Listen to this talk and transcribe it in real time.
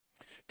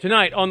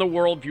Tonight on the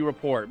Worldview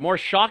Report, more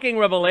shocking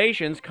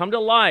revelations come to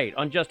light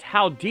on just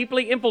how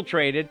deeply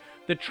infiltrated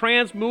the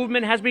trans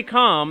movement has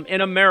become in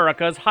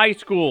America's high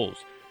schools.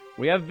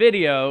 We have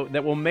video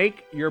that will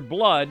make your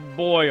blood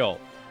boil.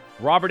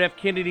 Robert F.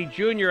 Kennedy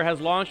Jr.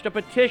 has launched a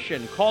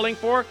petition calling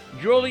for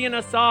Julian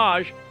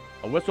Assange,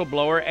 a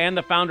whistleblower and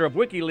the founder of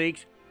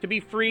WikiLeaks, to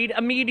be freed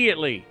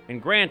immediately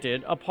and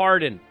granted a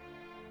pardon.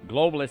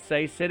 Globalists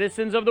say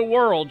citizens of the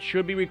world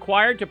should be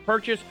required to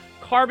purchase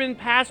carbon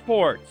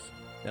passports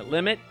that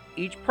limit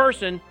each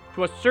person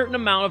to a certain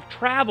amount of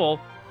travel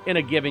in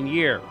a given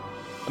year.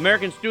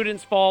 American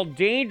students fall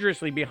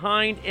dangerously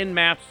behind in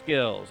math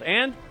skills.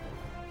 And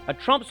a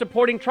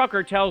Trump-supporting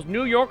trucker tells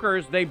New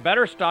Yorkers they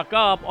better stock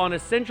up on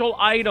essential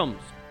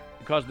items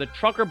because the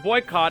trucker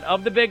boycott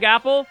of the Big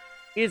Apple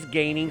is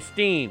gaining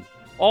steam.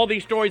 All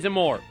these stories and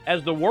more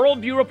as the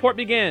Worldview Report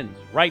begins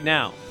right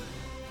now.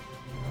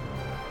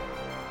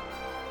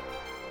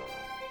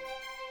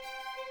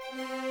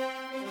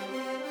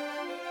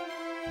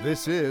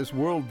 This is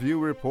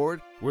Worldview Report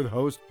with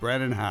host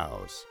Brandon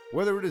House.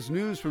 Whether it is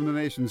news from the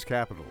nation's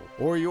capital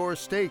or your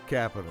state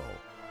capital,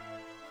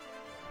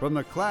 from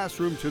the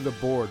classroom to the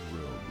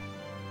boardroom,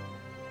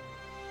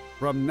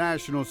 from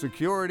national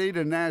security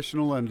to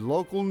national and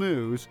local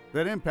news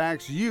that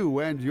impacts you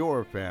and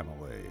your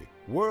family,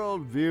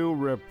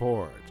 Worldview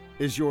Report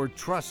is your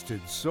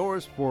trusted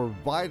source for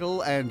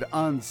vital and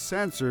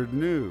uncensored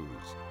news.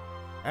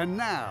 And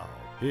now,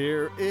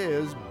 here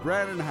is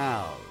Brandon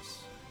House.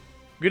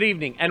 Good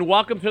evening, and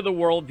welcome to the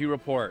Worldview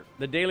Report.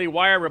 The Daily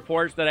Wire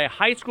reports that a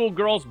high school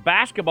girls'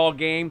 basketball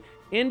game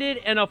ended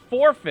in a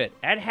forfeit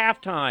at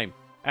halftime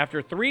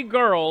after three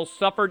girls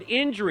suffered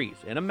injuries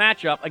in a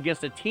matchup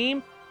against a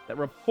team that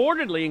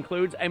reportedly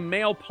includes a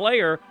male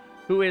player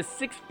who is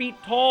 6 feet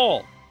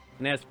tall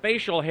and has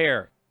facial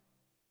hair.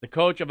 The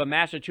coach of a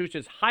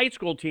Massachusetts high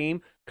school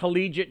team,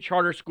 Collegiate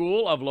Charter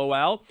School of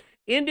Lowell,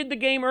 ended the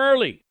game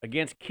early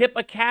against Kip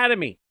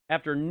Academy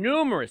after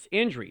numerous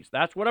injuries.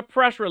 That's what a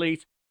press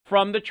release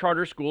from the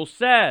charter school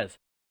says.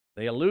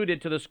 They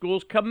alluded to the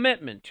school's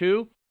commitment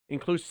to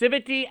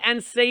inclusivity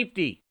and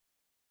safety.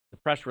 The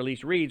press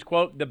release reads,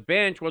 quote, "The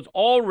bench was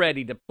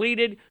already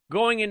depleted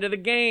going into the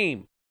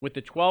game, with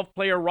the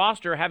 12-player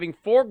roster having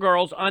 4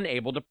 girls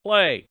unable to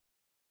play.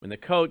 When the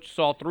coach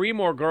saw 3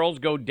 more girls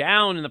go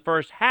down in the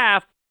first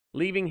half,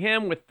 leaving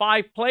him with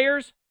 5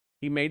 players,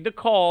 he made the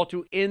call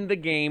to end the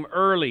game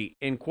early,"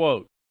 end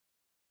quote.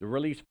 The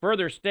release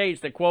further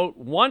states that, quote,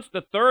 "Once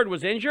the third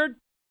was injured,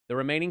 the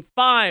remaining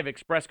 5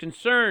 expressed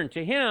concern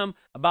to him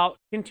about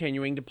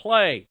continuing to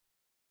play.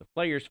 The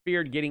players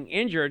feared getting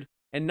injured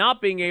and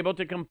not being able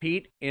to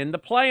compete in the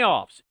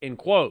playoffs," end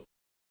quote.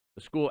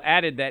 The school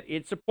added that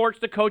it supports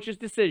the coach's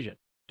decision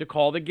to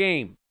call the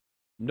game,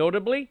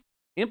 notably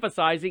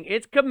emphasizing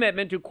its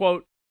commitment to,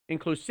 quote,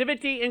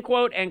 inclusivity, end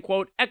quote, and,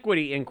 quote,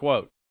 equity, end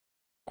quote.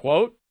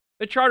 Quote,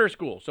 "The charter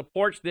school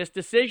supports this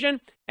decision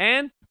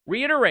and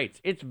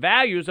reiterates its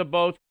values of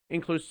both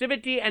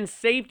inclusivity and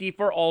safety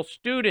for all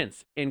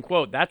students," end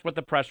quote. That's what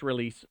the press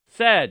release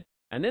said.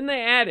 And then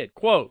they added,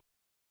 quote,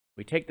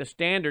 "We take the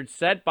standards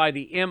set by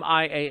the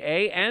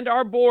MIAA and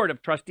our board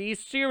of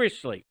trustees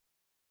seriously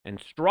and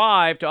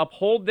strive to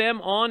uphold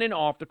them on and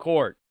off the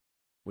court.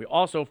 We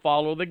also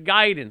follow the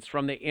guidance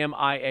from the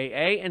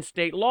MIAA and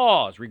state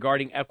laws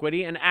regarding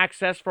equity and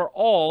access for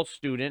all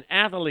student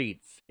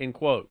athletes," end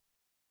quote.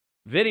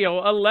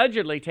 Video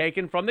allegedly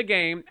taken from the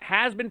game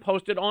has been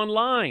posted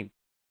online,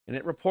 and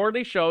it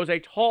reportedly shows a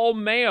tall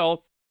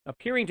male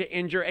appearing to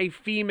injure a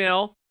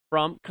female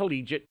from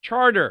Collegiate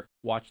Charter.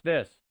 Watch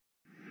this.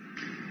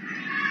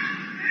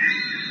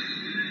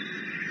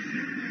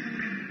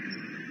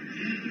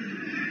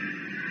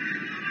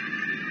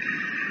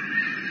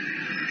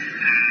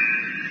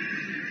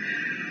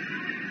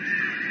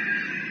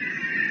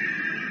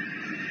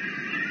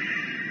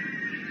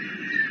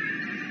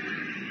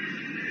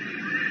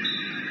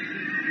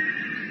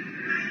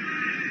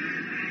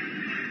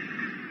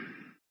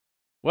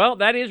 Well,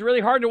 that is really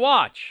hard to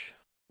watch.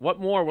 What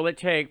more will it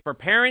take for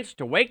parents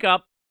to wake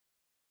up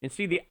and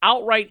see the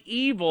outright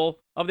evil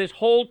of this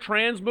whole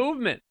trans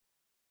movement?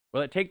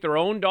 Will it take their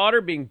own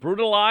daughter being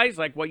brutalized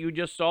like what you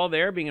just saw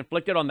there being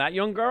inflicted on that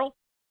young girl?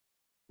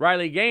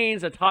 Riley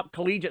Gaines, a top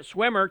collegiate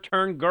swimmer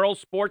turned girls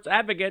sports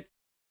advocate,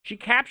 she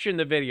captioned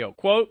the video,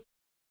 quote,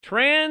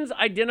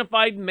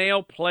 "Trans-identified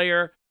male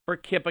player for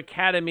Kip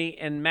Academy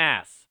en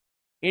masse.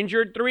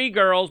 Injured 3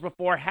 girls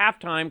before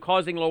halftime,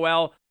 causing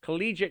Lowell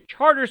Collegiate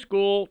Charter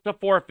School to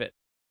forfeit.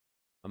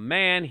 A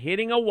man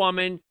hitting a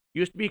woman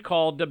used to be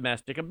called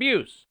domestic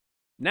abuse.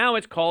 Now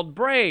it's called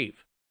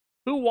brave.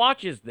 Who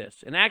watches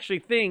this and actually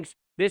thinks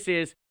this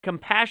is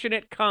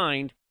compassionate,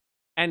 kind,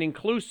 and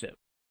inclusive?"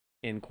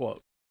 End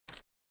quote.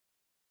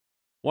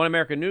 One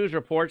American News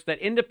reports that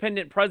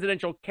independent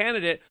presidential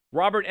candidate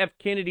Robert F.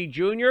 Kennedy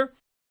Jr.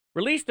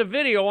 released a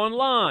video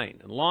online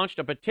and launched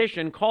a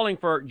petition calling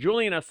for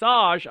Julian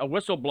Assange, a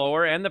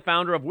whistleblower and the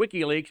founder of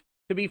WikiLeaks,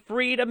 to be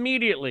freed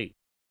immediately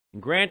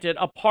and granted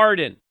a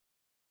pardon.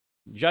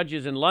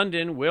 Judges in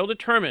London will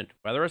determine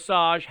whether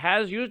Assange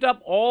has used up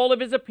all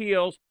of his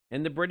appeals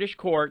in the British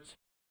courts,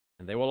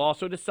 and they will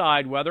also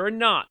decide whether or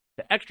not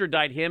to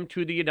extradite him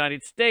to the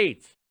United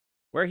States,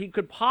 where he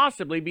could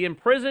possibly be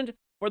imprisoned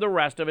for the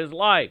rest of his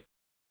life.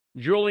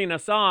 Julian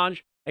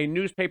Assange, a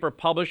newspaper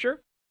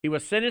publisher, he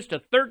was sentenced to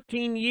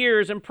 13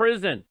 years in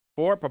prison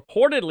for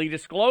purportedly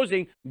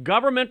disclosing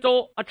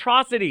governmental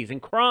atrocities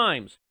and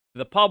crimes to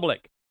the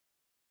public.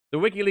 The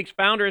WikiLeaks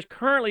founder is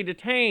currently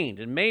detained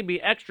and may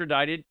be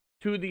extradited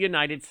to the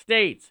United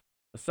States.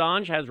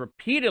 Assange has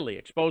repeatedly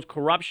exposed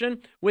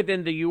corruption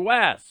within the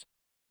U.S.,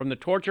 from the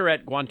torture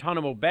at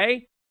Guantanamo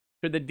Bay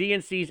to the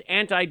DNC's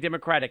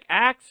anti-democratic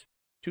acts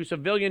to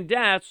civilian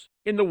deaths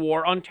in the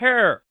war on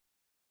terror.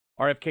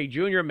 RFK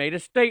Jr. made a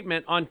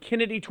statement on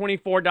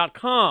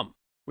Kennedy24.com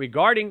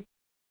regarding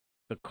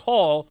the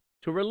call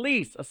to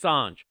release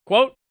Assange.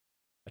 Quote,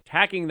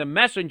 "Attacking the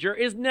messenger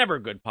is never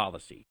good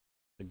policy.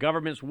 The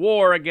government's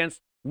war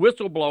against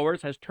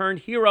whistleblowers has turned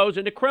heroes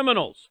into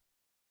criminals.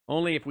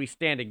 Only if we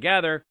stand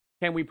together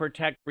can we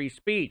protect free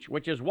speech,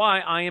 which is why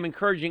I am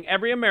encouraging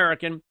every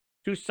American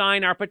to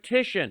sign our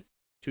petition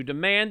to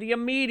demand the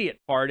immediate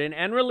pardon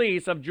and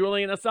release of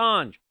Julian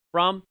Assange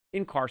from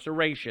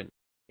incarceration."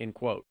 End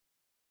quote.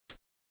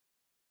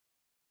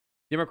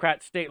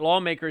 Democrat state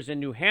lawmakers in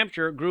New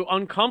Hampshire grew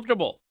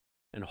uncomfortable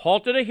and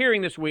halted a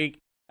hearing this week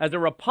as a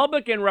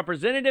Republican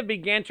representative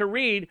began to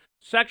read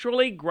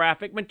sexually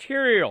graphic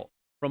material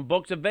from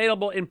books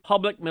available in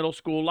public middle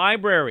school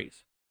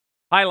libraries,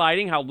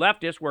 highlighting how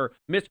leftists were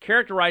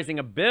mischaracterizing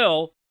a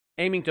bill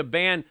aiming to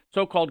ban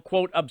so-called,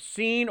 quote,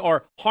 obscene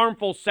or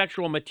harmful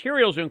sexual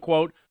materials, end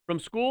quote, from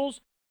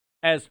schools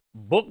as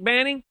book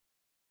banning.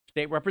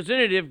 State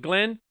Representative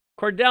Glenn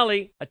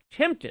Cordelli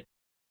attempted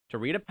to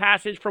read a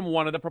passage from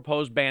one of the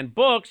proposed banned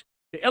books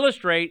to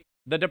illustrate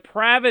the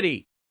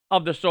depravity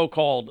of the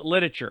so-called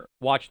literature.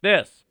 Watch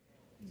this.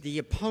 The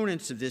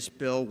opponents of this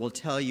bill will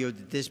tell you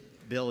that this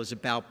bill is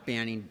about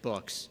banning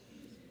books.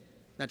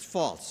 That's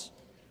false.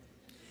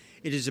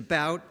 It is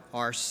about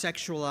our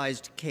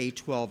sexualized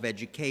K-12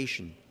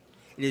 education.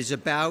 It is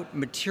about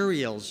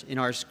materials in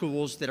our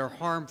schools that are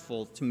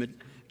harmful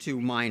to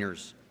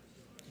minors.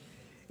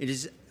 It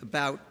is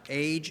about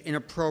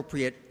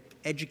age-inappropriate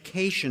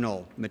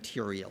educational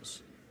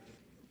materials.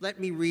 Let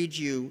me read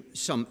you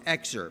some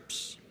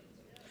excerpts.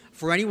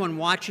 For anyone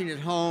watching at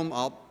home,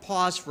 I'll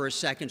pause for a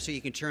second so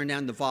you can turn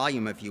down the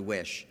volume if you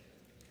wish.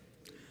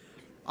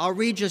 I'll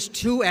read just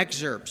two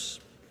excerpts.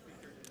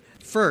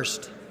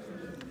 First,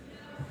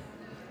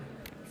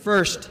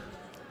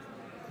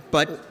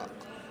 but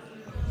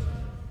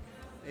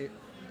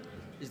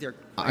is there?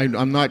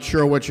 I'm not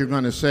sure what you're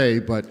going to say,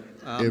 but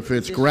if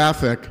it's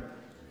graphic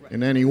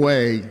in any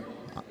way,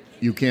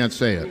 you can't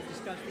say it.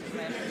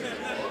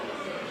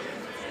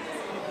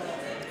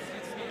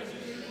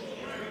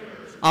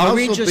 I'll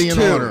read just in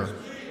two. Order.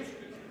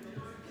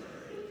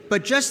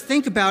 But just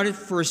think about it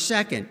for a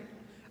second.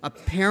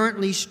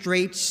 Apparently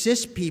straight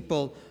cis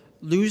people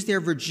lose their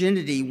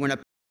virginity when a...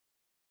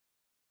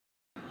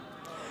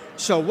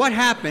 So what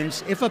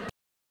happens if a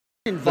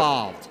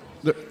involved?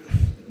 The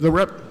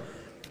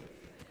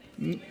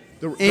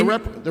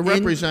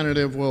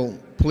representative will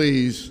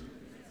please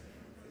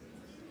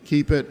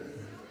keep it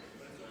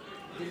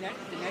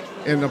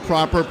in the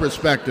proper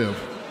perspective.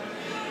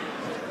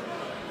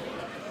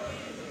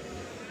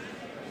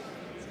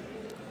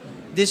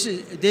 This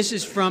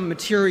is from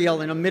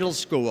material in a middle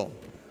school.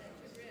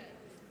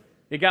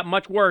 It got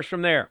much worse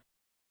from there.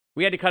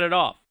 We had to cut it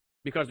off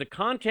because the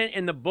content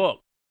in the book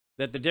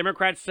that the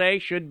Democrats say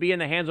should be in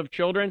the hands of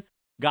children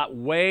got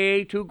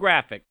way too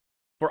graphic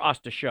for us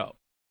to show.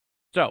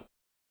 So,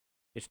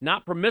 it's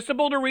not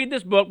permissible to read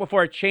this book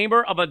before a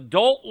chamber of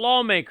adult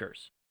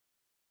lawmakers,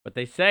 but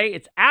they say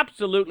it's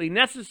absolutely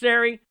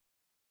necessary to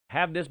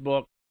have this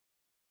book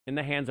in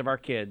the hands of our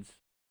kids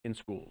in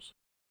schools.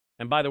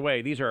 And by the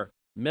way, these are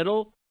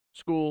middle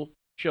school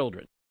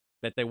children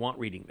that they want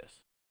reading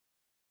this.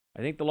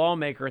 I think the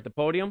lawmaker at the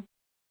podium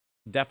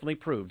definitely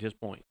proved his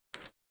point.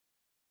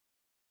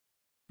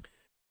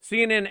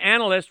 CNN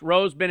analyst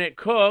Rose Bennett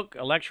Cook,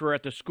 a lecturer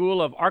at the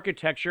School of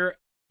Architecture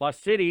plus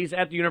Cities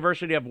at the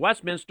University of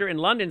Westminster in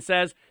London,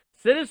 says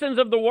citizens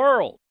of the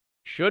world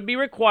should be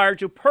required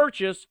to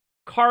purchase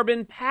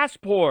carbon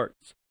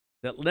passports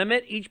that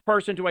limit each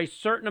person to a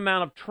certain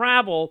amount of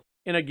travel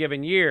in a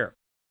given year.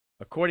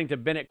 According to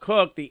Bennett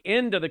Cook, the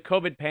end of the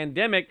COVID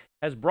pandemic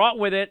has brought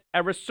with it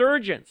a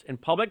resurgence in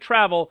public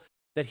travel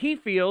that he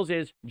feels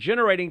is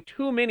generating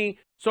too many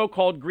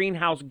so-called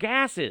greenhouse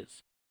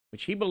gases,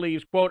 which he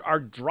believes, quote, are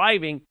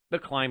driving the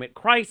climate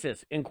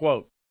crisis, end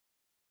quote.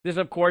 This,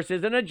 of course,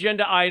 is an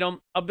agenda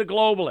item of the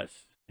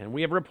globalists, and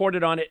we have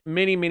reported on it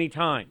many, many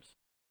times.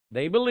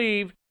 They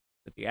believe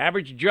that the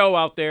average Joe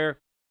out there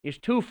is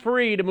too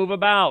free to move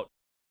about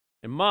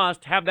and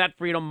must have that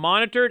freedom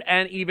monitored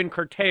and even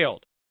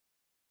curtailed.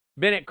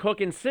 Bennett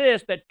Cook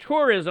insists that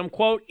tourism,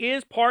 quote,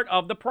 is part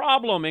of the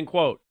problem, end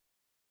quote,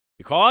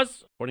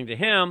 because, according to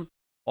him,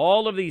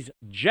 all of these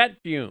jet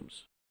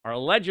fumes are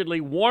allegedly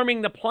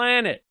warming the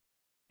planet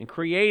and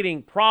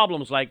creating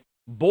problems like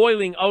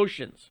boiling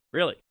oceans.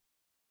 Really.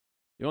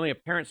 The only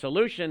apparent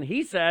solution,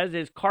 he says,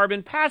 is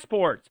carbon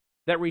passports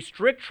that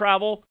restrict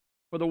travel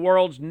for the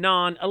world's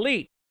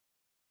non-elite.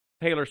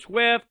 Taylor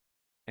Swift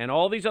and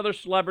all these other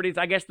celebrities,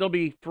 I guess they'll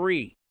be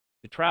free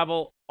to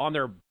travel on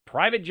their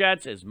private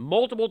jets as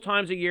multiple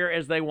times a year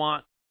as they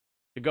want,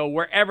 to go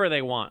wherever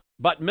they want.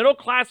 But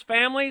middle-class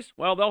families,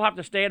 well, they'll have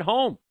to stay at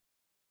home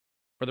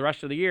for the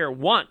rest of the year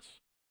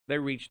once they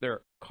reach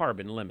their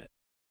carbon limit.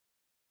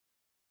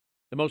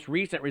 The most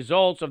recent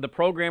results of the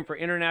Program for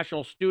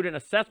International Student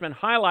Assessment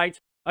highlights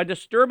a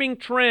disturbing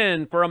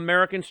trend for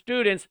American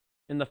students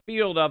in the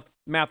field of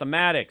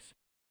mathematics.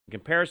 In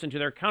comparison to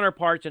their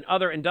counterparts in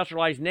other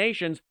industrialized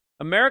nations,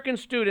 American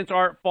students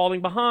are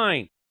falling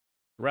behind.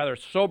 Rather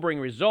sobering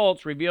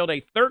results revealed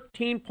a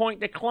 13-point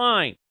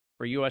decline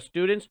for U.S.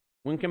 students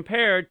when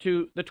compared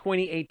to the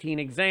 2018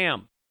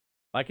 exam.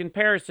 By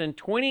comparison,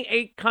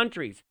 28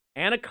 countries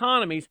and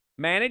economies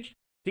managed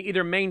to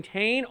either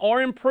maintain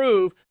or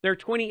improve their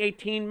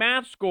 2018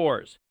 math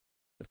scores,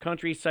 with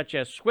countries such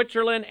as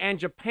Switzerland and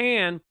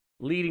Japan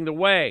leading the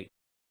way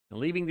and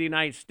leaving the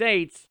United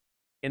States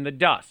in the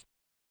dust.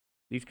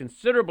 These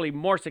considerably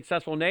more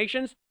successful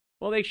nations,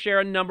 well, they share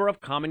a number of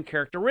common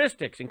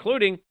characteristics,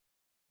 including,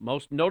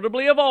 most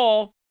notably of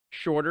all,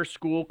 shorter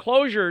school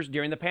closures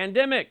during the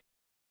pandemic,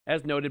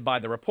 as noted by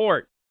the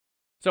report.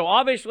 So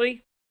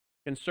obviously,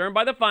 concerned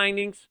by the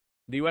findings,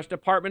 the U.S.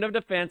 Department of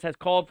Defense has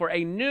called for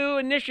a new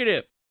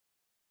initiative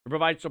to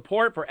provide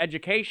support for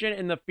education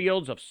in the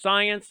fields of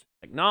science,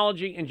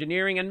 technology,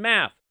 engineering, and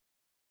math.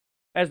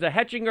 As the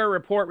Hetchinger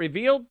report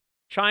revealed,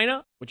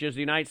 China, which is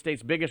the United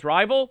States' biggest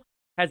rival,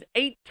 has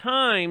 8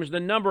 times the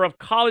number of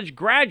college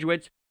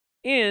graduates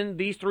in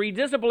these 3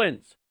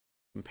 disciplines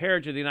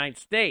compared to the United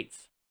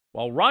States,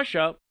 while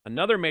Russia,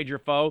 another major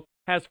foe,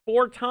 has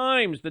 4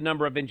 times the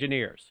number of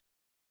engineers.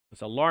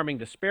 This alarming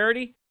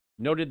disparity,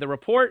 noted the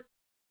report,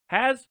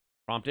 has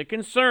prompted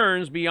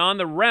concerns beyond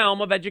the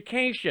realm of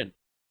education.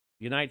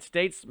 The United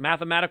States'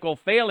 mathematical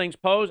failings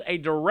pose a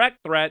direct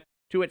threat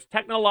to its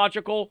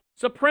technological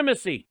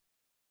supremacy.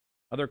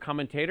 Other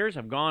commentators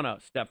have gone a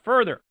step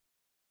further.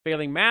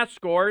 Failing math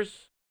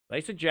scores,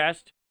 they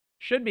suggest,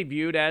 should be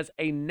viewed as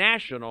a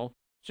national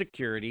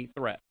security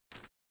threat.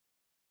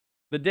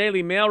 The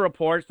Daily Mail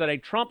reports that a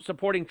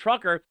Trump-supporting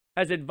trucker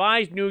has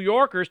advised New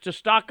Yorkers to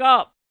stock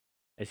up,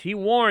 as he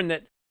warned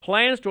that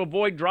plans to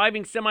avoid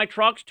driving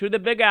semi-trucks to the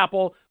Big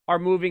Apple are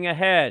moving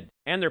ahead,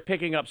 and they're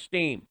picking up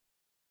steam.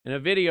 In a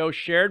video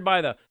shared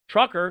by the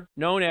trucker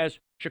known as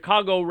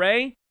Chicago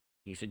Ray,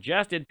 he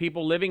suggested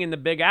people living in the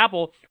Big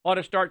Apple ought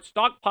to start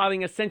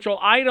stockpiling essential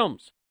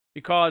items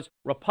because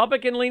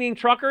Republican-leaning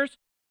truckers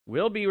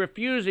will be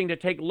refusing to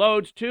take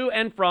loads to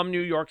and from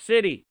New York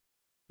City.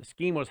 The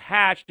scheme was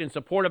hatched in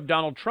support of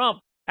Donald Trump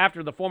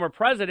after the former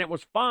president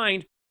was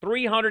fined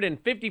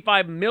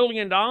 $355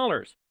 million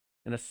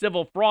in a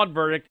civil fraud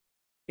verdict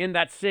in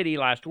that city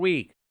last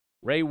week.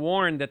 Ray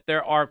warned that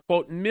there are,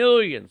 quote,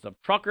 millions of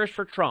truckers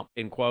for Trump,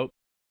 end quote.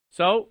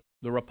 So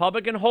the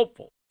Republican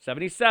hopeful,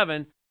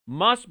 77,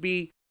 must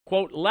be,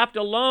 quote, left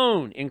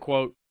alone, end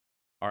quote,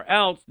 or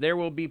else there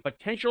will be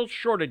potential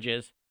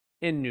shortages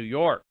in New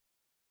York.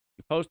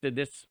 He posted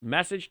this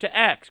message to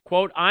X,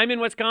 quote, I'm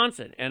in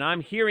Wisconsin and I'm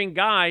hearing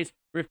guys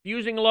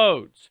refusing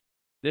loads.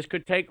 This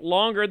could take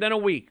longer than a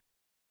week.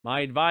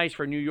 My advice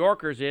for New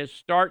Yorkers is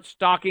start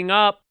stocking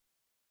up.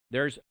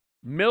 There's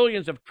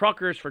millions of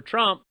truckers for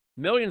Trump.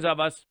 Millions of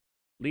us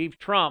leave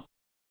Trump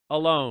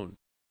alone,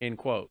 end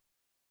quote.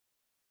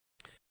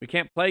 We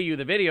can't play you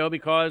the video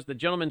because the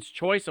gentleman's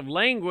choice of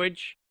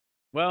language,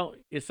 well,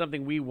 is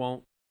something we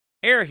won't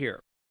air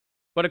here.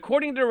 But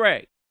according to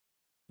Ray,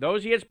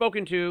 those he had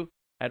spoken to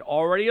had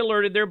already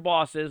alerted their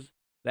bosses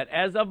that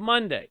as of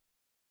Monday,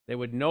 they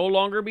would no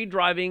longer be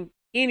driving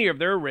any of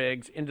their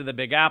rigs into the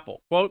Big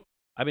Apple. Quote,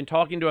 I've been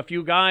talking to a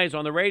few guys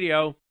on the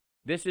radio.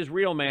 This is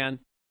real, man.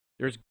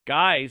 There's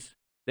guys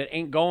that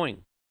ain't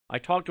going. I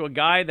talked to a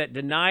guy that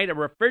denied a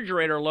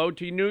refrigerator load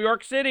to New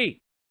York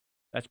City.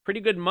 That's pretty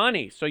good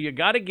money, so you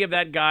got to give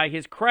that guy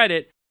his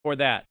credit for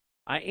that.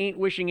 I ain't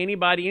wishing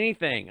anybody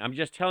anything. I'm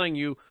just telling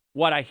you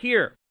what I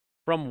hear.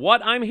 From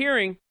what I'm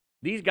hearing,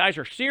 these guys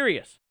are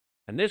serious,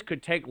 and this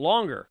could take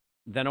longer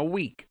than a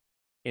week,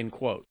 end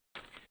quote.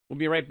 We'll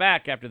be right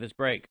back after this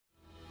break.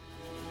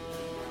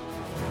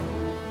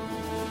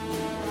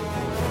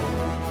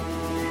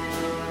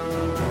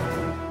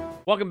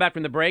 Welcome back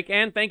from the break,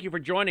 and thank you for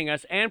joining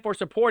us and for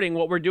supporting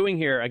what we're doing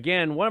here.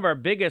 Again, one of our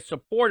biggest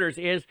supporters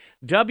is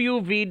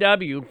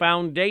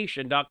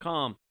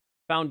WVWFoundation.com.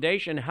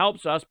 Foundation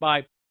helps us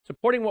by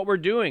supporting what we're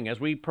doing as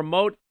we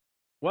promote,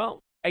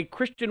 well, a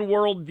Christian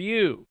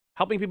worldview,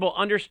 helping people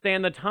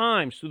understand the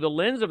times through the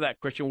lens of that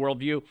Christian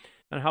worldview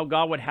and how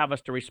God would have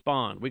us to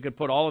respond. We could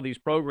put all of these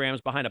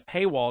programs behind a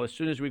paywall as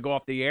soon as we go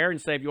off the air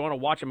and say, if you want to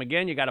watch them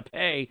again, you got to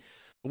pay.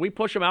 But we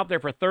push them out there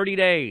for 30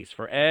 days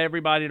for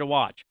everybody to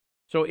watch.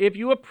 So if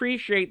you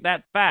appreciate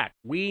that fact,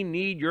 we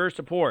need your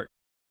support.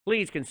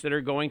 Please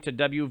consider going to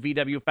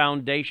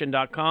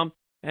WVWFoundation.com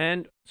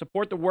and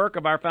support the work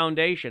of our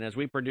foundation as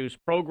we produce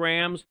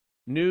programs,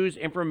 news,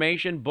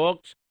 information,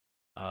 books,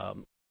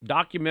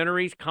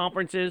 documentaries,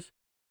 conferences,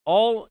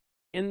 all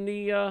in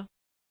the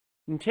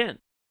intent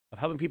of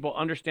helping people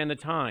understand the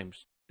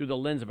times through the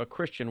lens of a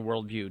Christian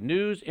worldview.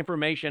 News,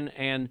 information,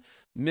 and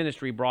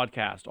ministry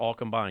broadcast all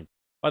combined.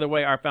 By the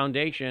way, our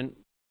foundation,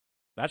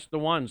 that's the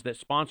ones that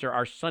sponsor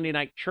our Sunday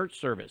night church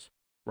service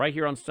right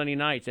here on Sunday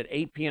nights at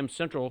 8 p.m.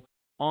 Central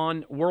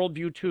on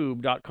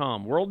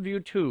worldviewtube.com,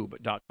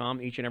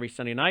 worldviewtube.com each and every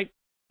Sunday night.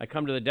 I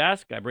come to the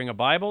desk, I bring a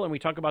Bible, and we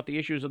talk about the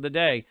issues of the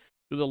day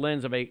through the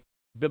lens of a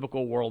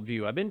biblical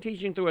worldview. I've been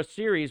teaching through a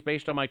series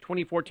based on my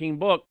 2014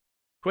 book,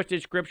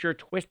 Twisted Scripture,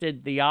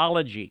 Twisted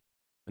Theology.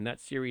 And that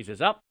series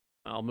is up.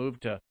 I'll move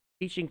to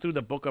teaching through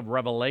the book of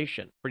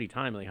Revelation. Pretty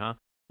timely, huh?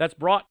 That's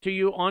brought to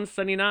you on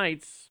Sunday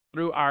nights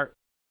through our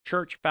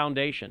church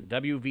foundation,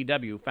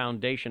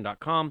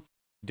 wvwfoundation.com,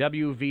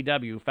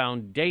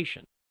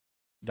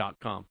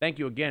 wvwfoundation.com. Thank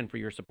you again for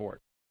your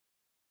support.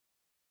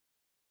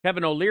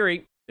 Kevin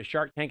O'Leary, the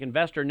Shark Tank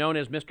investor known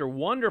as Mr.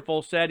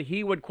 Wonderful, said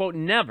he would, quote,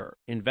 never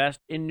invest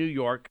in New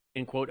York,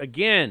 end quote,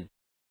 again.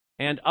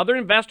 And other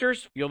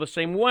investors feel the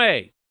same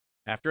way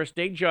after a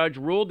state judge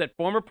ruled that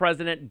former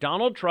President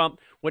Donald Trump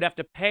would have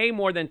to pay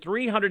more than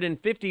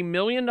 $350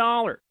 million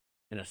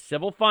in a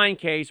civil fine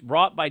case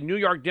brought by New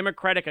York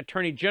Democratic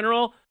Attorney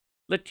General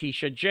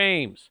Letitia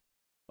James.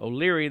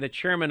 O'Leary, the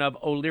chairman of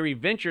O'Leary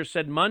Ventures,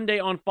 said Monday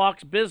on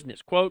Fox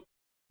Business, quote,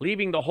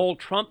 leaving the whole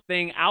Trump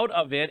thing out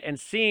of it and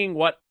seeing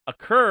what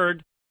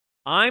occurred,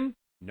 I'm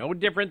no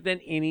different than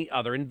any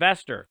other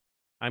investor.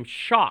 I'm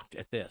shocked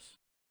at this.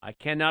 I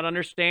cannot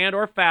understand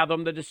or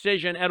fathom the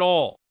decision at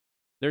all.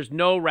 There's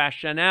no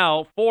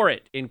rationale for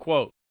it, end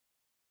quote.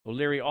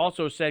 O'Leary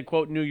also said,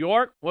 quote, New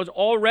York was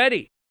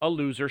already a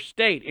loser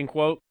state, end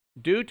quote,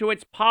 due to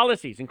its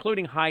policies,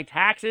 including high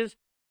taxes.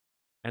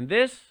 And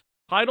this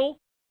title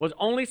was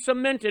only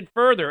cemented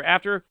further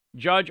after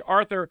Judge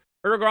Arthur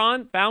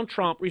Erdogan found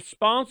Trump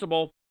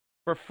responsible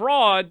for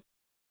fraud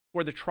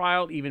before the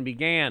trial even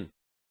began.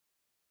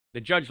 The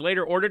judge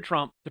later ordered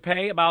Trump to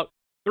pay about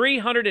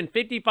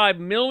 $355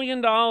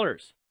 million,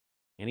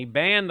 and he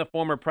banned the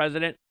former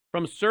president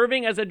from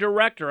serving as a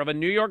director of a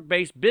New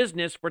York-based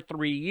business for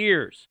 3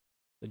 years.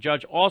 The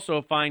judge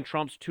also fined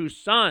Trump's two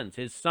sons,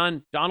 his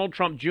son Donald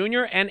Trump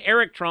Jr. and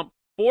Eric Trump,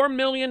 $4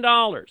 million,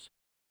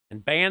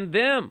 and banned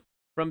them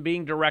from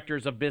being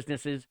directors of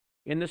businesses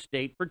in the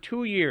state for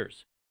 2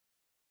 years.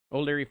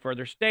 O'Leary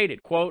further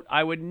stated, quote,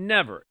 I would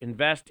never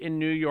invest in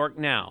New York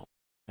now,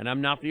 and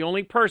I'm not the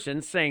only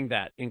person saying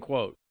that, end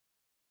quote.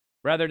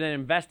 Rather than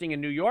investing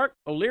in New York,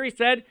 O'Leary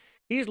said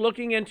he's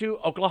looking into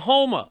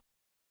Oklahoma,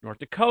 North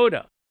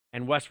Dakota,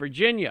 and West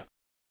Virginia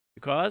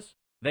because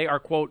they are,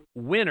 quote,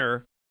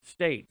 winner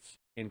states,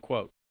 end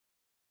quote.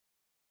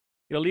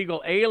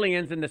 Illegal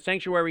aliens in the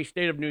sanctuary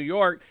state of New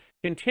York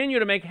continue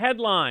to make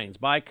headlines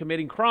by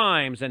committing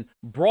crimes and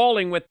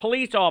brawling with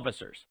police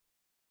officers.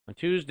 On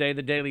Tuesday,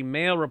 the Daily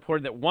Mail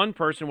reported that one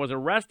person was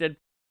arrested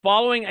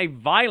following a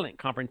violent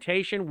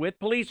confrontation with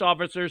police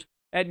officers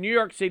at New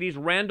York City's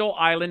Randall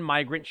Island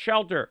migrant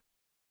shelter.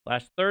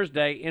 Last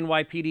Thursday,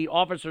 NYPD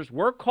officers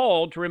were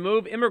called to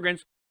remove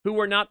immigrants who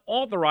were not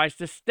authorized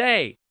to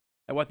stay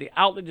at what the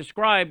outlet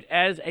described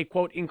as a,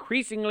 quote,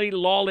 increasingly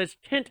lawless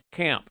tent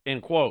camp,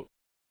 end quote.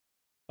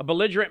 A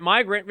belligerent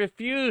migrant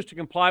refused to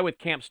comply with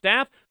camp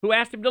staff who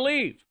asked him to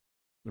leave.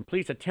 When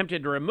police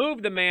attempted to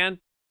remove the man,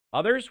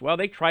 others, well,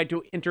 they tried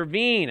to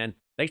intervene and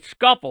they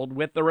scuffled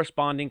with the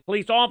responding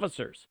police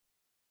officers.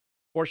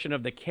 A portion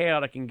of the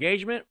chaotic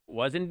engagement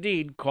was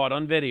indeed caught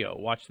on video.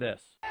 Watch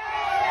this.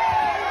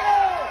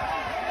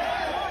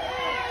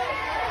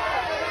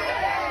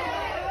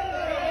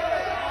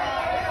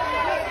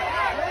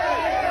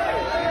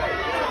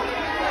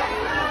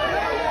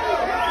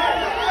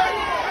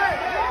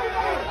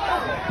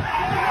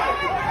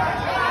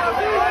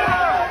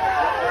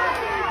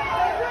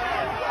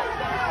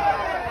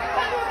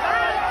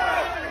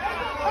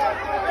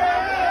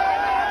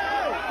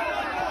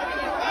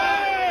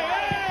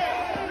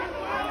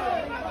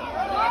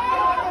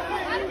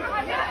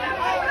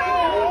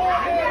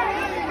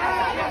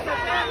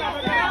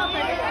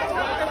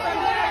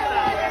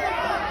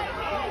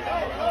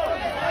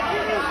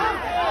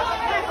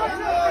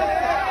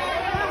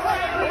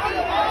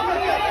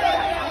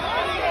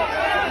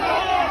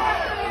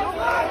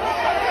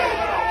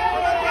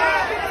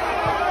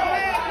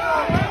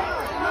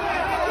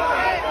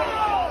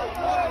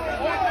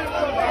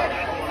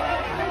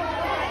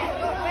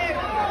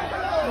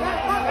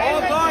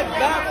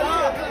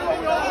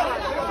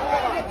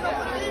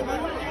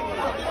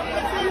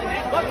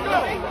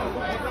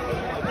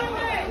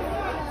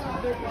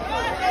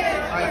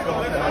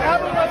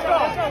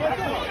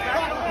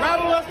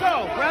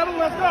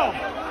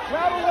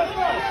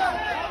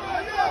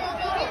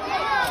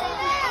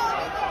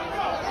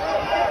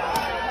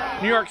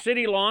 New York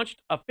City launched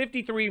a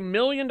 $53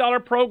 million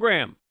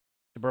program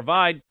to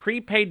provide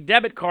prepaid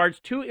debit cards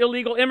to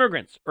illegal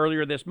immigrants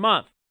earlier this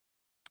month.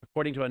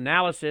 According to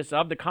analysis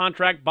of the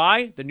contract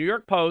by the New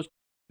York Post,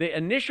 the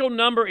initial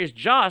number is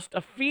just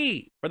a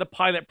fee for the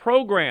pilot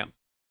program,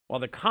 while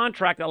the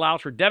contract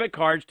allows for debit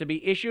cards to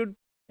be issued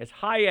as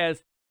high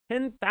as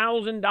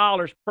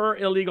 $10,000 per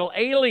illegal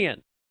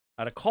alien.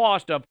 at a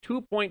cost of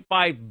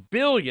 $2.5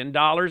 billion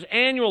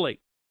annually.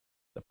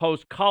 The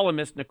Post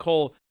columnist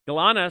Nicole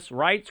Galanis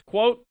writes,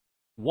 quote,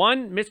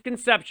 "One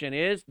misconception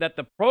is that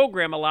the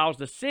program allows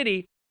the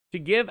city to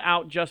give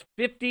out just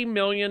 $50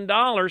 million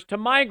to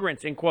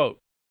migrants," end quote.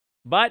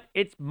 But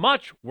it's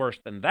much worse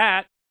than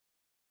that.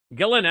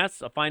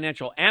 Galanis, a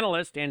financial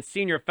analyst and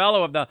senior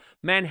fellow of the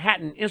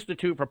Manhattan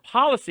Institute for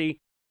Policy,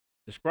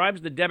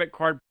 describes the debit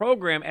card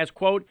program as,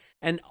 quote,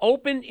 "an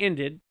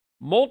open-ended,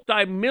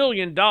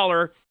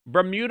 multi-million-dollar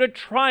Bermuda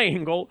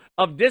Triangle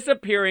of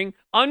disappearing,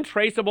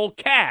 untraceable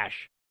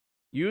cash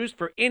used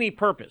for any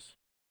purpose.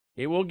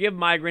 It will give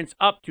migrants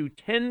up to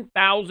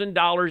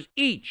 $10,000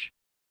 each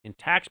in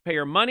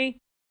taxpayer money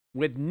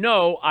with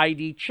no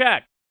ID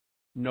check,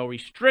 no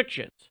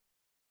restrictions,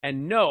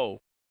 and no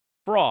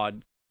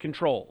fraud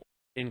control,"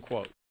 end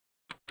quote.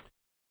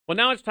 Well,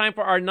 now it's time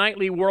for our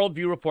nightly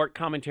Worldview Report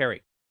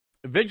commentary.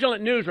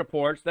 Vigilant News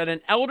reports that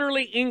an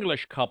elderly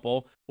English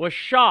couple was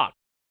shocked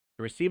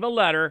to receive a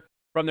letter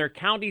from their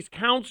county's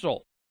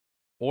council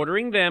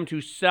ordering them to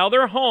sell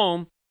their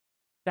home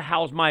to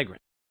house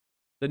migrants.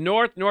 The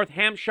North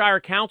Hampshire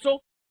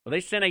Council, well,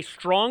 they sent a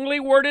strongly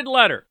worded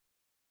letter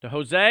to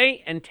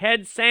Jose and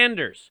Ted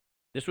Sanders.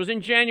 This was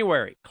in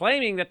January,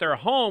 claiming that their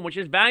home, which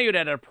is valued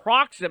at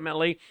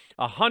approximately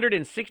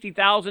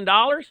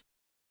 $160,000,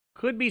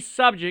 could be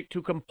subject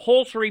to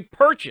compulsory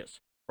purchase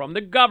from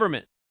the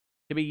government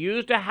to be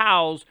used to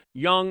house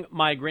young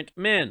migrant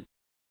men.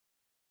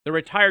 The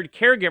retired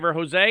caregiver,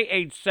 Jose,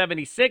 age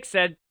 76,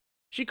 said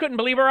she couldn't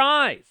believe her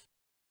eyes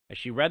as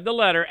she read the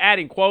letter,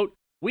 adding, quote,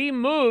 "We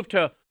moved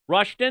to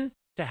Rushton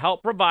to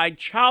help provide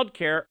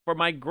childcare for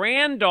my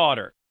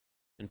granddaughter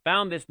and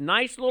found this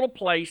nice little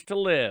place to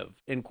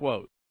live," end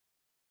quote.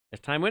 As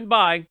time went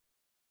by,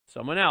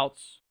 someone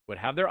else would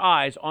have their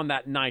eyes on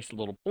that nice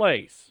little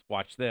place.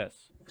 Watch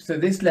this. So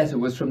this letter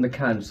was from the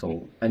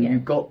council, and you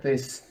got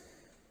this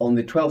on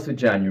the 12th of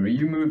January.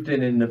 You moved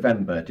in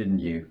November, didn't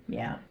you?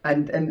 Yeah.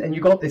 And you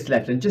got this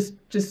letter, and just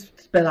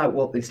spell out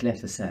what this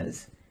letter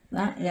says.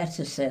 That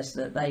letter says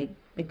that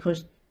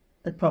because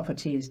the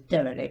property is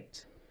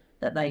derelict,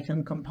 that they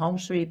can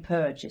compulsory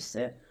purchase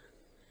it.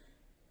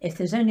 If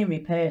there's any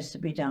repairs to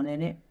be done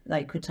in it,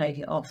 they could take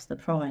it off the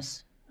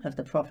price of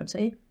the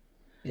property.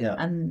 Yeah.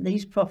 And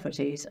these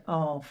properties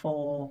are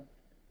for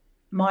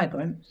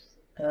migrants.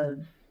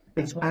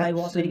 That's what they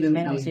want these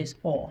houses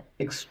for.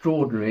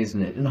 Extraordinary,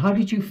 isn't it? And how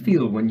did you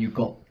feel when you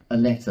got a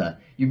letter?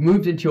 You've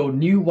moved into your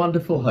new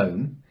wonderful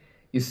home,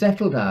 you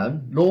settle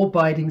down,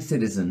 law-abiding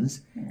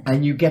citizens,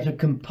 and you get a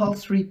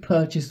compulsory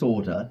purchase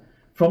order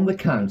from the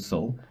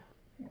council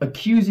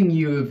accusing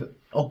you of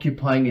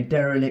occupying a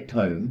derelict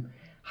home.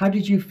 How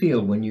did you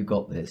feel when you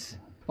got this?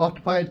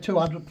 After paying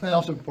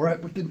 $200,000 for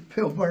it, we didn't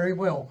feel very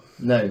well.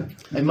 No,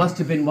 it must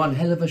have been one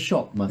hell of a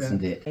shock,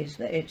 mustn't it?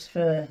 It's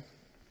for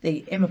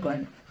the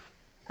immigrant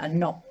and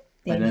not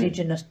the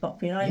indigenous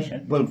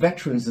population. Well,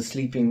 veterans are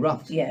sleeping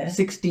rough. Yeah.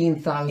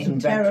 16,000 In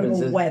veterans.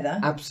 terrible weather.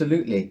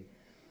 Absolutely.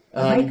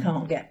 They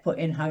can't get put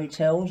in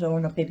hotels or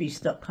on a bibby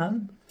stock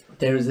home.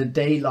 There is a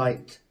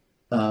daylight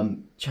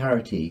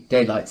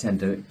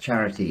centre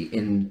charity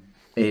in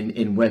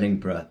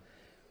Wellingborough,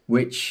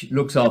 which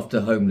looks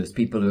after homeless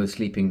people who are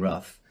sleeping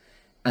rough,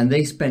 and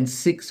they spend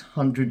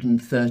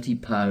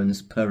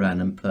 £630 per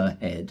annum per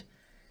head.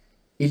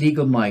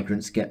 Illegal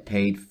migrants get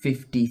paid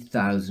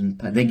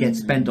 £50,000. They get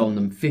spent on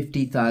them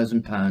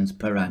 £50,000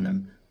 per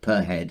annum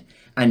per head.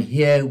 And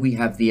here we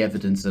have the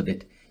evidence of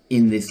it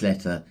in this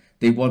letter.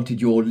 They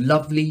wanted your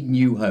lovely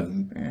new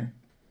home. Yeah.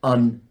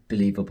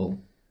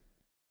 Unbelievable.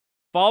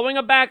 Following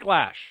a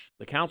backlash,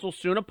 the council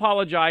soon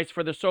apologized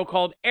for the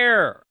so-called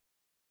error,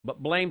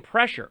 but blamed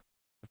pressure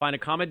to find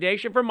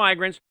accommodation for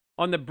migrants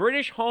on the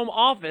British Home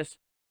Office,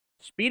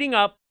 speeding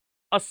up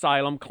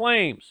asylum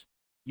claims.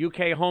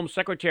 UK Home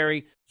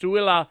Secretary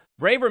Suella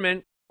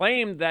Braverman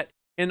claimed that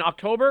in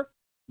October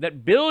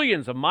that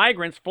billions of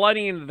migrants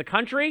flooding into the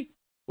country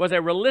was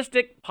a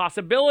realistic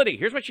possibility.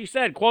 Here's what she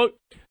said, quote,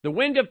 "The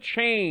wind of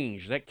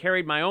change that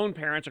carried my own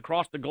parents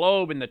across the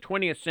globe in the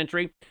 20th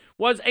century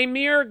was a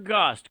mere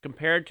gust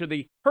compared to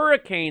the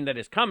hurricane that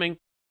is coming,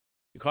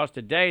 because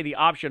today the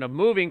option of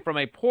moving from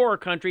a poorer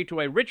country to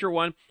a richer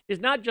one is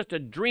not just a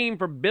dream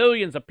for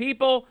billions of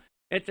people,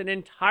 it's an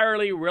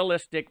entirely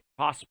realistic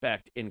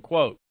prospect," end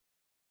quote.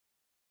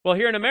 Well,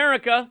 here in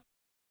America,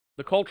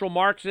 the cultural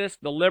Marxists,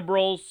 the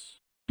liberals,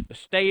 the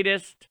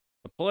statists,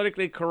 the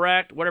politically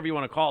correct, whatever you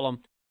want to call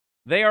them,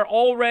 they are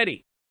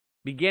already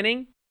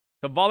beginning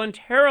to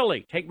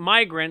voluntarily take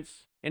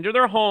migrants into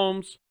their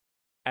homes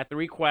at the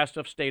request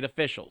of state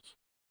officials.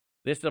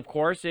 This, of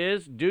course,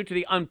 is due to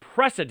the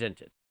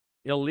unprecedented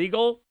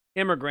illegal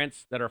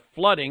immigrants that are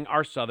flooding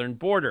our southern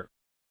border.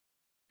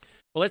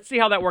 Well, let's see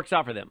how that works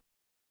out for them.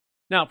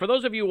 Now, for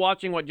those of you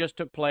watching what just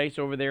took place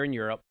over there in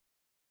Europe,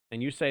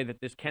 and you say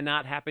that this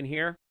cannot happen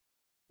here,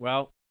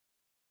 well,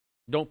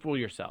 don't fool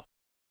yourself.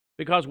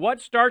 Because what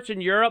starts in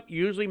Europe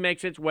usually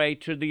makes its way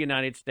to the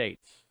United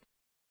States,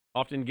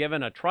 often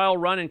given a trial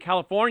run in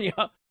California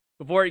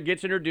before it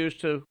gets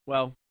introduced to,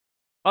 well,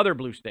 other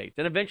blue states,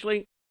 and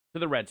eventually to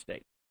the red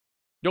state.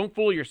 Don't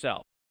fool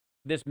yourself.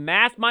 This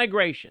mass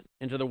migration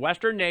into the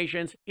Western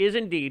nations is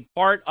indeed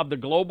part of the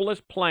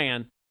globalist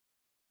plan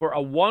for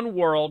a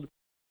one-world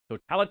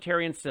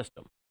totalitarian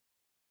system.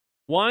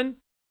 One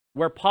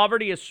where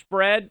poverty is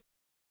spread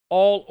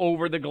all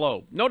over the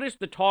globe. Notice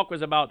the talk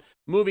was about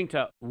moving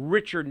to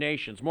richer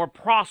nations, more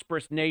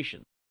prosperous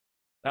nations.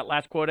 That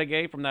last quote I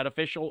gave from that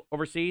official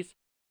overseas?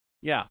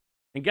 Yeah.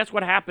 And guess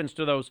what happens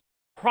to those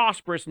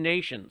prosperous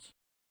nations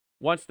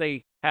once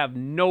they have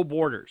no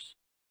borders,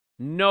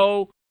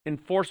 no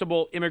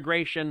enforceable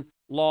immigration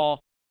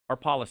law or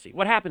policy?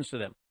 What happens to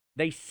them?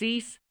 They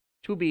cease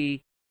to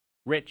be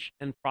rich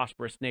and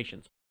prosperous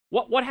nations.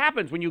 What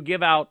happens when you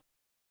give out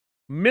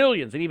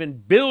millions and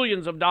even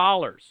billions of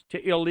dollars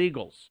to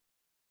illegals?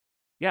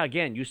 Yeah,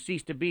 again, you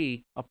cease to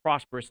be a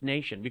prosperous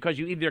nation because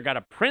you either got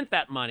to print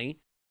that money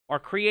or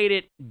create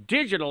it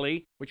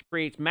digitally, which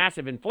creates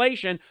massive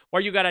inflation,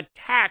 or you got to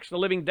tax the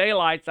living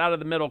daylights out of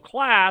the middle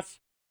class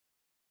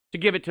to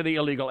give it to the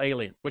illegal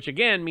alien, which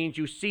again means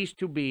you cease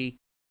to be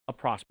a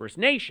prosperous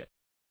nation.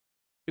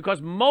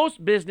 Because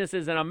most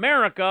businesses in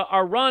America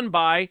are run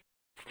by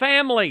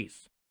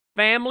families,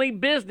 family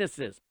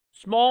businesses,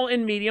 small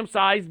and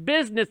medium-sized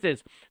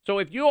businesses. So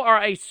if you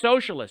are a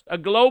socialist, a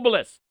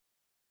globalist,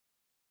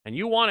 and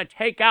you want to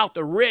take out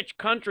the rich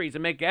countries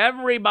and make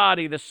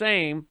everybody the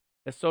same,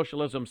 as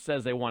socialism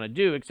says they want to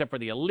do, except for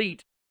the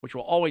elite, which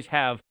will always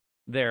have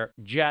their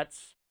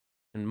jets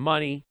and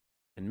money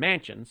and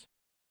mansions.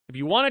 If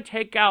you want to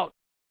take out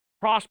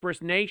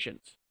prosperous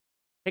nations,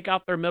 take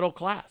out their middle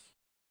class.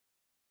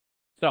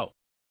 So,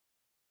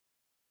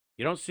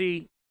 you don't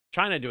see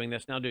China doing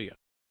this now, do you?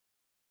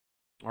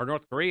 Or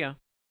North Korea,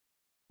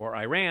 or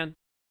Iran.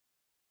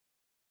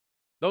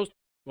 Those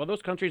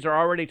countries are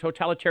already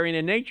totalitarian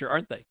in nature,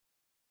 aren't they?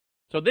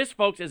 So this,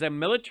 folks, is a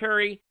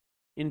military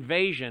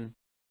invasion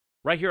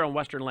right here on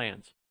Western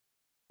lands,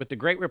 with the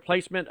great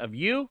replacement of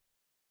you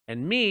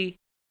and me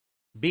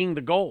being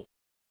the goal.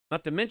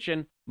 Not to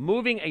mention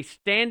moving a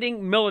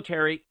standing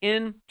military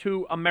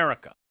into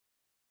America.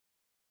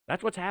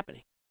 That's what's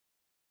happening.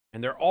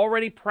 And they're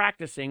already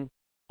practicing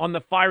on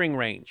the firing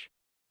range.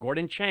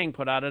 Gordon Chang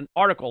put out an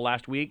article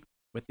last week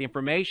with the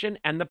information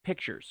and the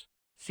pictures.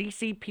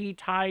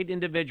 CCP-tied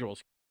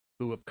individuals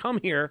who have come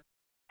here,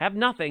 have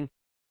nothing,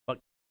 but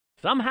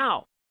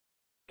somehow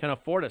can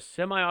afford a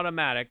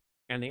semi-automatic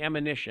and the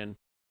ammunition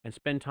and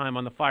spend time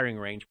on the firing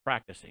range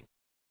practicing.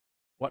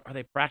 What are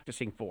they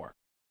practicing for?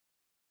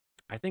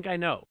 I think I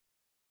know.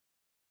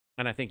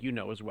 And I think you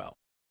know as well.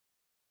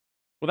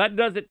 Well, that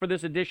does it for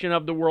this edition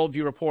of the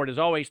Worldview Report. As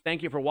always,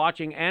 thank you for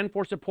watching and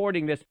for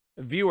supporting this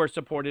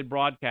viewer-supported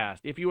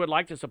broadcast. If you would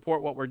like to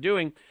support what we're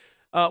doing,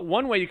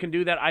 one way you can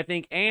do that, I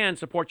think, and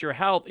support your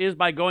health is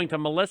by going to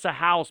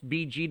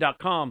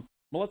melissahousebg.com.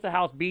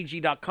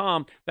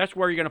 melissahousebg.com. That's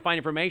where you're going to find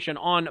information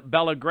on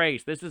Bella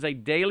Grace. This is a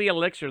daily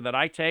elixir that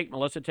I take.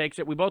 Melissa takes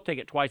it. We both take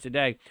it twice a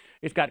day.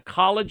 It's got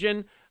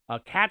collagen,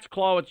 cat's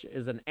claw, which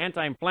is an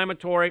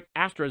anti-inflammatory,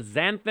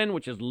 astaxanthin,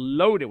 which is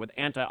loaded with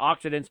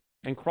antioxidants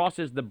and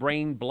crosses the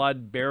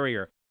brain-blood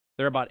barrier.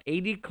 There are about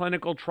 80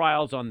 clinical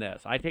trials on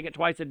this. I take it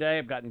twice a day.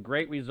 I've gotten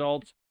great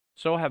results.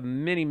 So have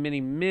many,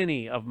 many,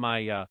 many of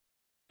my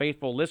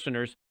faithful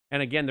listeners.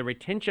 And again, the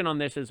retention on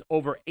this is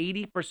over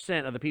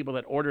 80% of the people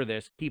that order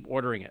this keep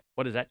ordering it.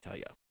 What does that tell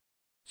you?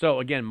 So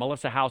again,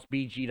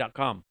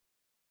 melissahousebg.com.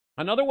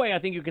 Another way I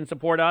think you can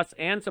support us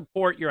and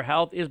support your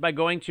health is by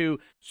going to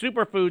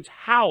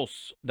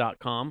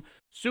superfoodshouse.com.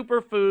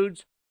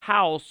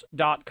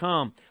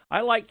 Superfoodshouse.com.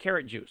 I like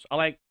carrot juice. I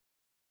like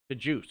the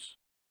juice,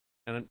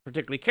 and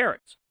particularly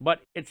carrots.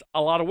 But it's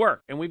a lot of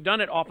work, and we've done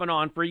it off and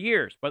on for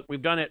years. But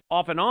we've done it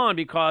off and on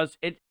because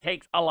it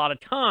takes a lot of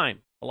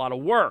time, a lot of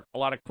work, a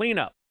lot of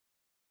cleanup.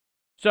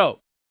 So,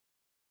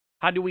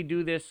 how do we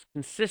do this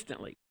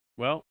consistently?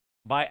 Well,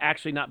 by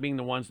actually not being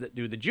the ones that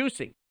do the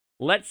juicing.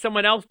 Let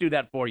someone else do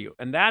that for you.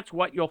 And that's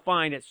what you'll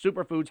find at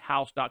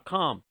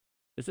superfoodshouse.com.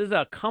 This is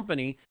a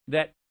company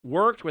that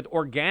works with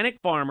organic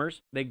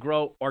farmers. They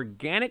grow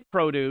organic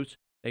produce.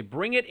 They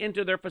bring it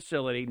into their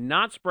facility,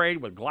 not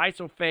sprayed with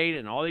glyphosate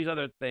and all these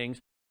other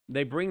things.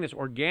 They bring this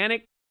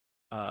organic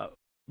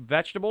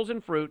vegetables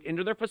and fruit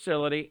into their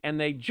facility, and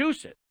they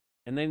juice it.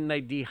 And then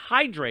they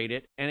dehydrate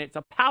it, and it's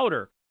a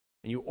powder.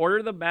 And you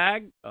order the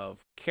bag of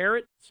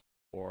carrots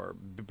or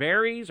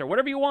berries or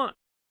whatever you want.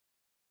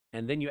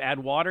 And then you add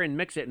water and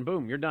mix it, and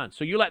boom, you're done.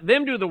 So you let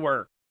them do the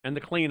work and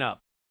the cleanup.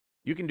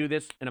 You can do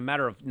this in a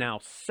matter of now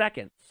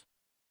seconds.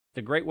 It's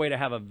a great way to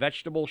have a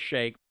vegetable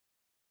shake,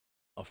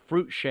 a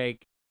fruit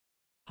shake,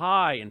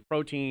 high in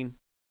protein,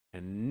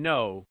 and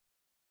no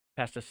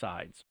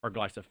pesticides or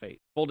glyphosate.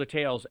 Full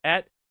details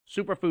at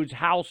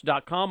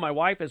superfoodshouse.com. My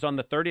wife is on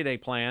the 30-day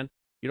plan.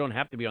 You don't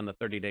have to be on the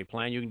 30-day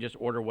plan. You can just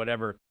order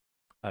whatever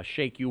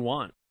shake you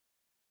want.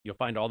 You'll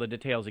find all the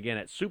details again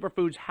at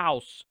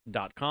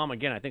superfoodshouse.com.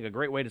 Again, I think a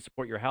great way to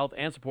support your health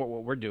and support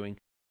what we're doing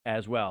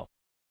as well.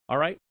 All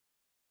right?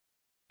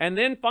 And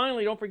then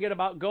finally, don't forget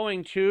about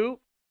going to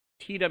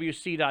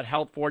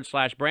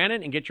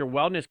twc.health/Brandon and get your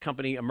Wellness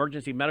Company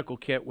emergency medical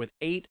kit with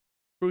 8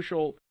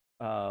 crucial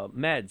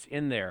meds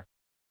in there.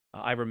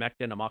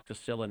 ivermectin,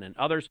 amoxicillin, and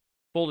others.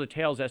 Full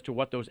details as to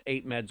what those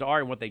 8 meds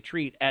are and what they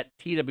treat at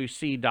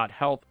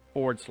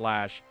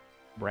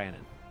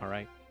twc.health/Brannon. All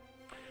right.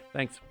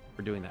 Thanks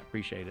for doing that.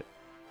 Appreciate it.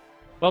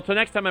 Well, till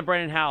next time, I'm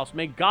Brandon House.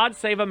 May God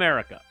save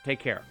America. Take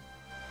care.